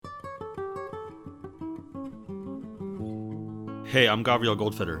Hey, I'm Gavriel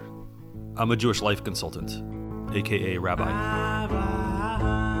Goldfeder. I'm a Jewish life consultant, aka Rabbi.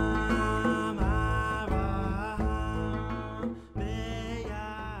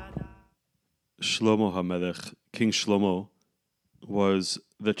 Shlomo HaMelech, King Shlomo, was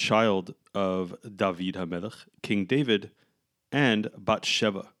the child of David HaMelech, King David, and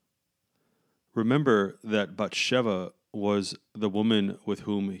Bathsheba. Remember that Bathsheba was the woman with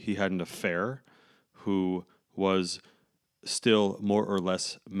whom he had an affair, who was still more or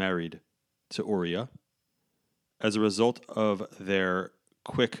less married to Uriah. As a result of their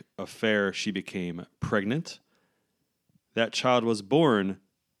quick affair, she became pregnant. That child was born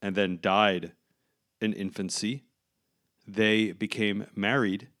and then died in infancy. They became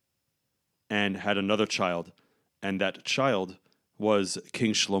married and had another child, and that child was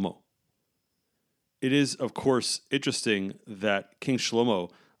King Shlomo. It is, of course, interesting that King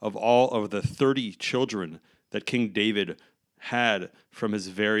Shlomo, of all of the 30 children that King David had from his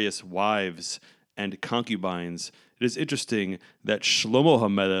various wives and concubines, it is interesting that Shlomo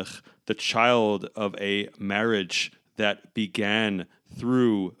HaMelech, the child of a marriage that began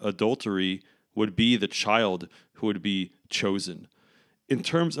through adultery, would be the child who would be chosen. In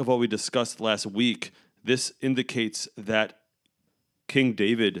terms of what we discussed last week, this indicates that King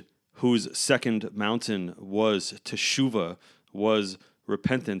David, whose second mountain was teshuvah, was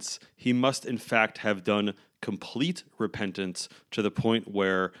repentance, he must in fact have done complete repentance to the point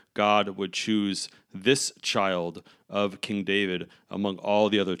where God would choose this child of King David among all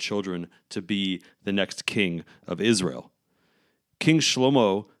the other children to be the next king of Israel. King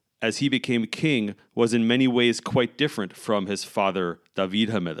Shlomo, as he became king, was in many ways quite different from his father David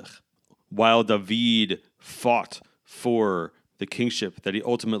HaMelech. While David fought for the kingship that he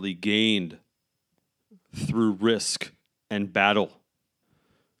ultimately gained through risk and battle,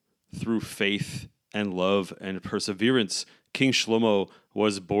 through faith and love and perseverance, King Shlomo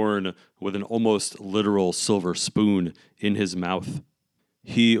was born with an almost literal silver spoon in his mouth.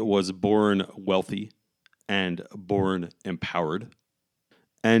 He was born wealthy and born empowered.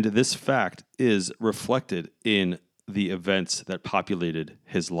 And this fact is reflected in the events that populated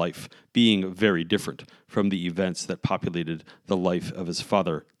his life, being very different from the events that populated the life of his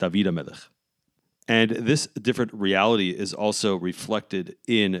father, David HaMelech. And this different reality is also reflected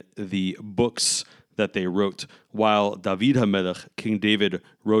in the books that they wrote. While David HaMelech, King David,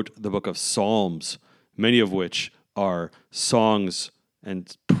 wrote the book of Psalms, many of which are songs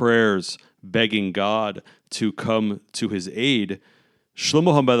and prayers begging God to come to his aid,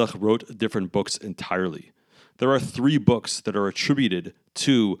 Shlomo HaMelech wrote different books entirely. There are 3 books that are attributed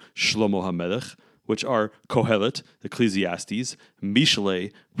to Shlomo HaMelech, which are Kohelet, Ecclesiastes,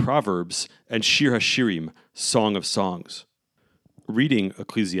 Mishlei, Proverbs, and Shir HaShirim, Song of Songs. Reading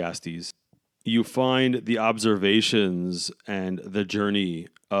Ecclesiastes, you find the observations and the journey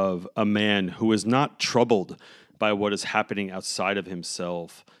of a man who is not troubled by what is happening outside of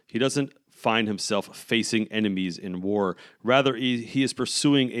himself. He doesn't find himself facing enemies in war. Rather, he is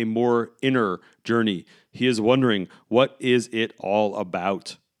pursuing a more inner journey. He is wondering, what is it all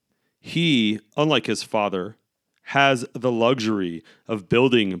about? He, unlike his father, has the luxury of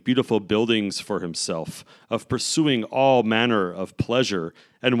building beautiful buildings for himself, of pursuing all manner of pleasure,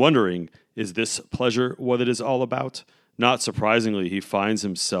 and wondering, is this pleasure what it is all about? Not surprisingly, he finds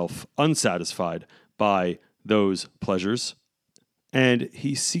himself unsatisfied by those pleasures, and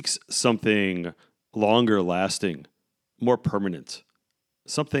he seeks something longer lasting, more permanent,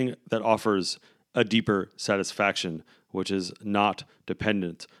 something that offers a deeper satisfaction, which is not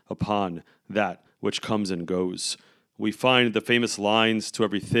dependent upon that which comes and goes. We find the famous lines, "To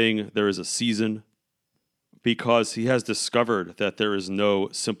everything there is a season," because he has discovered that there is no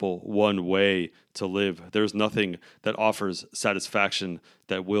simple one way to live. There's nothing that offers satisfaction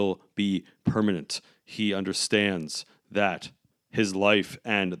that will be permanent. He understands that his life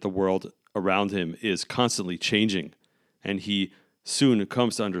and the world around him is constantly changing, and he soon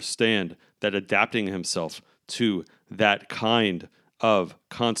comes to understand that adapting himself to that kind of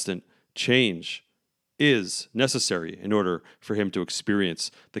constant change is necessary in order for him to experience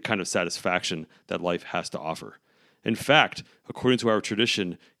the kind of satisfaction that life has to offer. In fact, according to our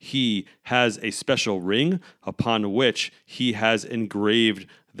tradition, he has a special ring upon which he has engraved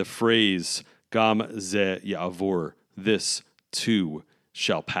the phrase, Gam ze ya'avor, this too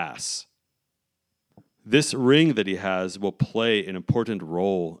shall pass. This ring that he has will play an important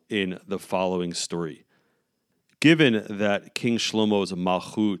role in the following story. Given that King Shlomo's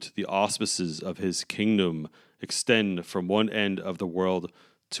malchut, the auspices of his kingdom, extend from one end of the world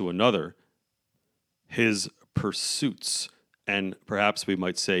to another, his pursuits and perhaps we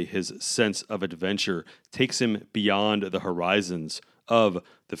might say his sense of adventure takes him beyond the horizons of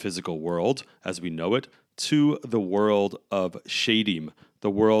the physical world as we know it to the world of Shadim, the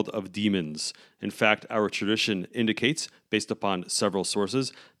world of demons. In fact, our tradition indicates, based upon several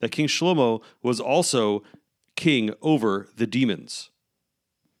sources, that King Shlomo was also king over the demons.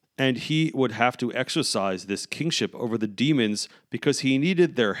 And he would have to exercise this kingship over the demons because he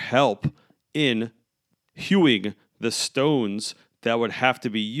needed their help in hewing the stones that would have to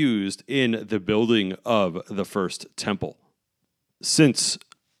be used in the building of the first temple. Since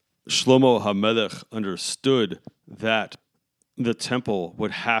Shlomo HaMelech understood that the temple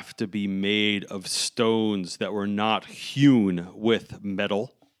would have to be made of stones that were not hewn with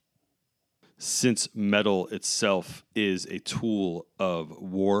metal, since metal itself is a tool of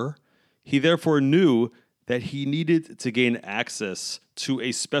war, he therefore knew that he needed to gain access to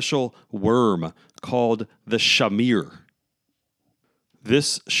a special worm called the shamir.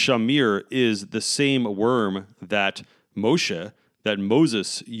 This shamir is the same worm that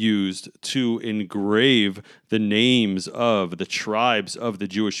Moses used to engrave the names of the tribes of the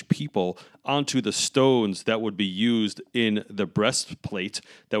Jewish people onto the stones that would be used in the breastplate,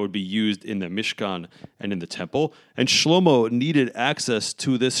 that would be used in the Mishkan and in the temple. And Shlomo needed access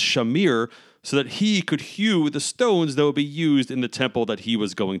to this shamir so that he could hew the stones that would be used in the temple that he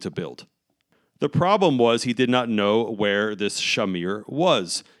was going to build. The problem was he did not know where this shamir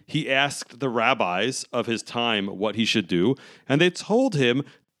was. He asked the rabbis of his time what he should do, and they told him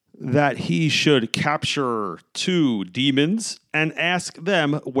that he should capture 2 demons and ask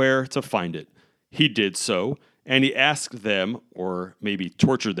them where to find it. He did so, and he asked them, or maybe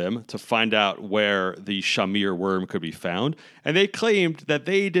tortured them, to find out where the shamir worm could be found, and they claimed that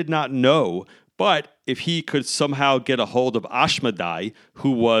they did not know. But if he could somehow get a hold of Ashmedai,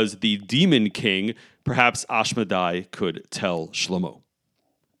 who was the demon king, perhaps Ashmedai could tell Shlomo.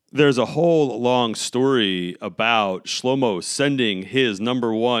 There's a whole long story about Shlomo sending his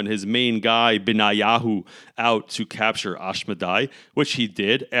number one, his main guy, Benayahu, out to capture Ashmedai, which he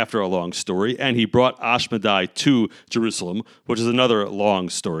did after a long story, and he brought Ashmedai to Jerusalem, which is another long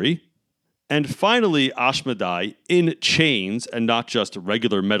story. And finally, Ashmedai, in chains, and not just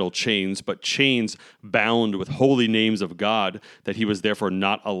regular metal chains, but chains bound with holy names of God that he was therefore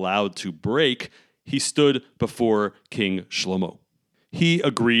not allowed to break, he stood before King Shlomo. He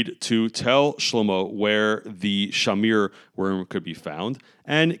agreed to tell Shlomo where the shamir worm could be found,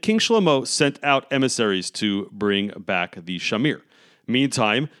 and King Shlomo sent out emissaries to bring back the shamir.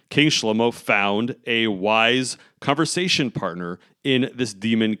 Meantime, King Shlomo found a wise conversation partner in this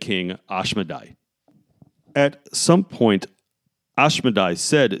demon king, Ashmedai. At some point, Ashmedai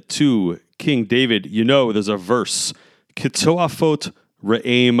said to King David, there's a verse, Kitoafot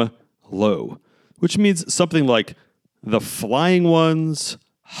Re'em Lo, which means something like, the flying ones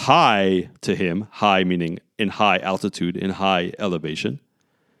high to him, high meaning in high altitude, in high elevation.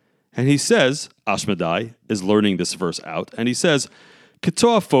 And he says, Ashmedai is learning this verse out, and he says,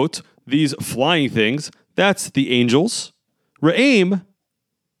 Kitoafot, these flying things, that's the angels. Re'em,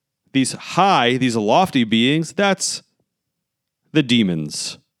 these high, these lofty beings, that's the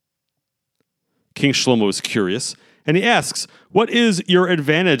demons. King Shlomo is curious, and he asks, what is your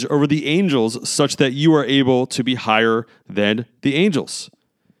advantage over the angels such that you are able to be higher than the angels?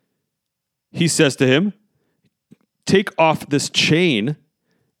 He says to him, take off this chain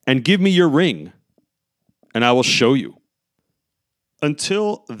and give me your ring, and I will show you.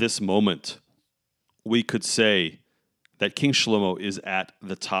 Until this moment, we could say that King Shlomo is at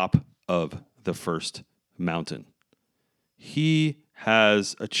the top of the first mountain. He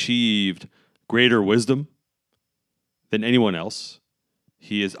has achieved greater wisdom than anyone else.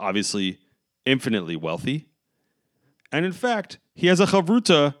 He is obviously infinitely wealthy. And in fact, he has a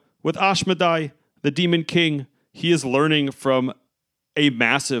chavruta with Ashmedai, the demon king. He is learning from a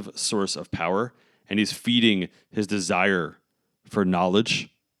massive source of power, and he's feeding his desire for knowledge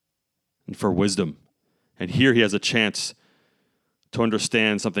and for wisdom. And here he has a chance to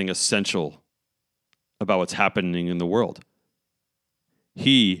understand something essential about what's happening in the world.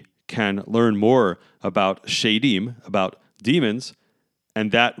 He can learn more about Shadim, about demons,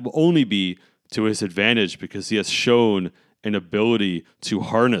 and that will only be to his advantage because he has shown an ability to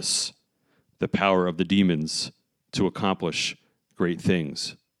harness the power of the demons to accomplish great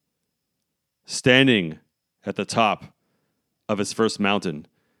things. Standing at the top of his first mountain,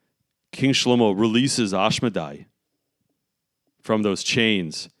 King Shlomo releases Ashmedai from those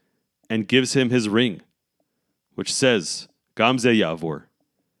chains and gives him his ring, which says, Gam ze yavor,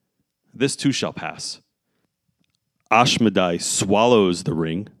 this too shall pass. Ashmedai swallows the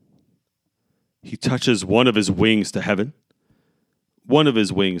ring. He touches one of his wings to heaven, one of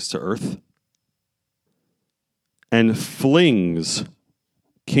his wings to earth and flings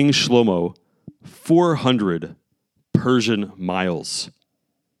King Shlomo 400 Persian miles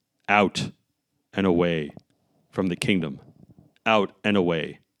out and away from the kingdom, out and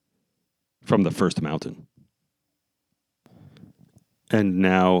away from the first mountain. And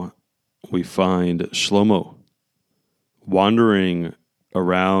now we find Shlomo wandering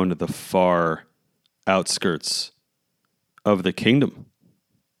around the far outskirts of the kingdom.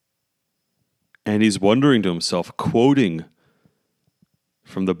 And he's wondering to himself, quoting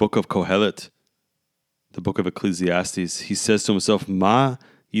from the book of Kohelet, the book of Ecclesiastes, he says to himself, Ma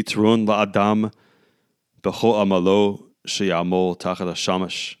yitron la'adam b'cho amalo sheyamol tachat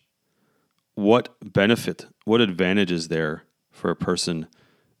hashamash. What benefit, what advantage is there for a person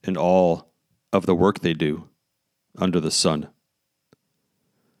in all of the work they do under the sun?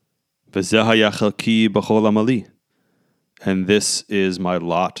 V'zeh haya chelki b'chol amali. And this is my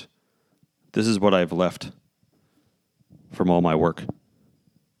lot. This is what I've left from all my work.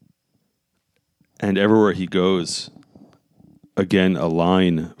 And everywhere he goes, again, a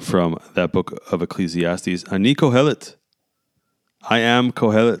line from that book of Ecclesiastes, Ani Kohelet. I am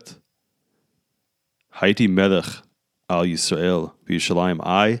Kohelet. Haiti Melech al Yisrael v'Yushalayim.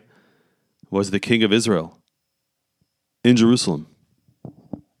 I was the king of Israel in Jerusalem.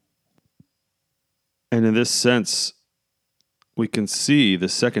 And in this sense, we can see the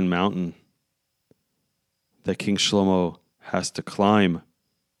second mountain that King Shlomo has to climb,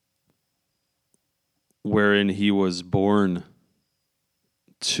 wherein he was born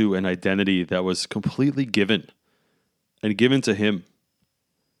to an identity that was completely given and given to him.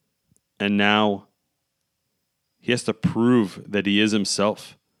 And now he has to prove that he is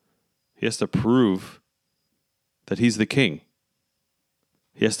himself. He has to prove that he's the king.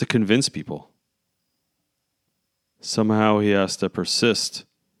 He has to convince people. Somehow he has to persist,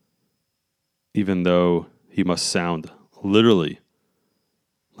 even though he must sound literally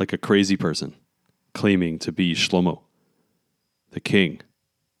like a crazy person claiming to be Shlomo, the king.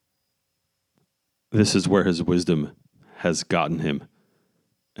 This is where his wisdom has gotten him,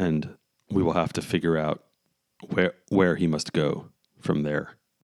 and we will have to figure out where he must go from there.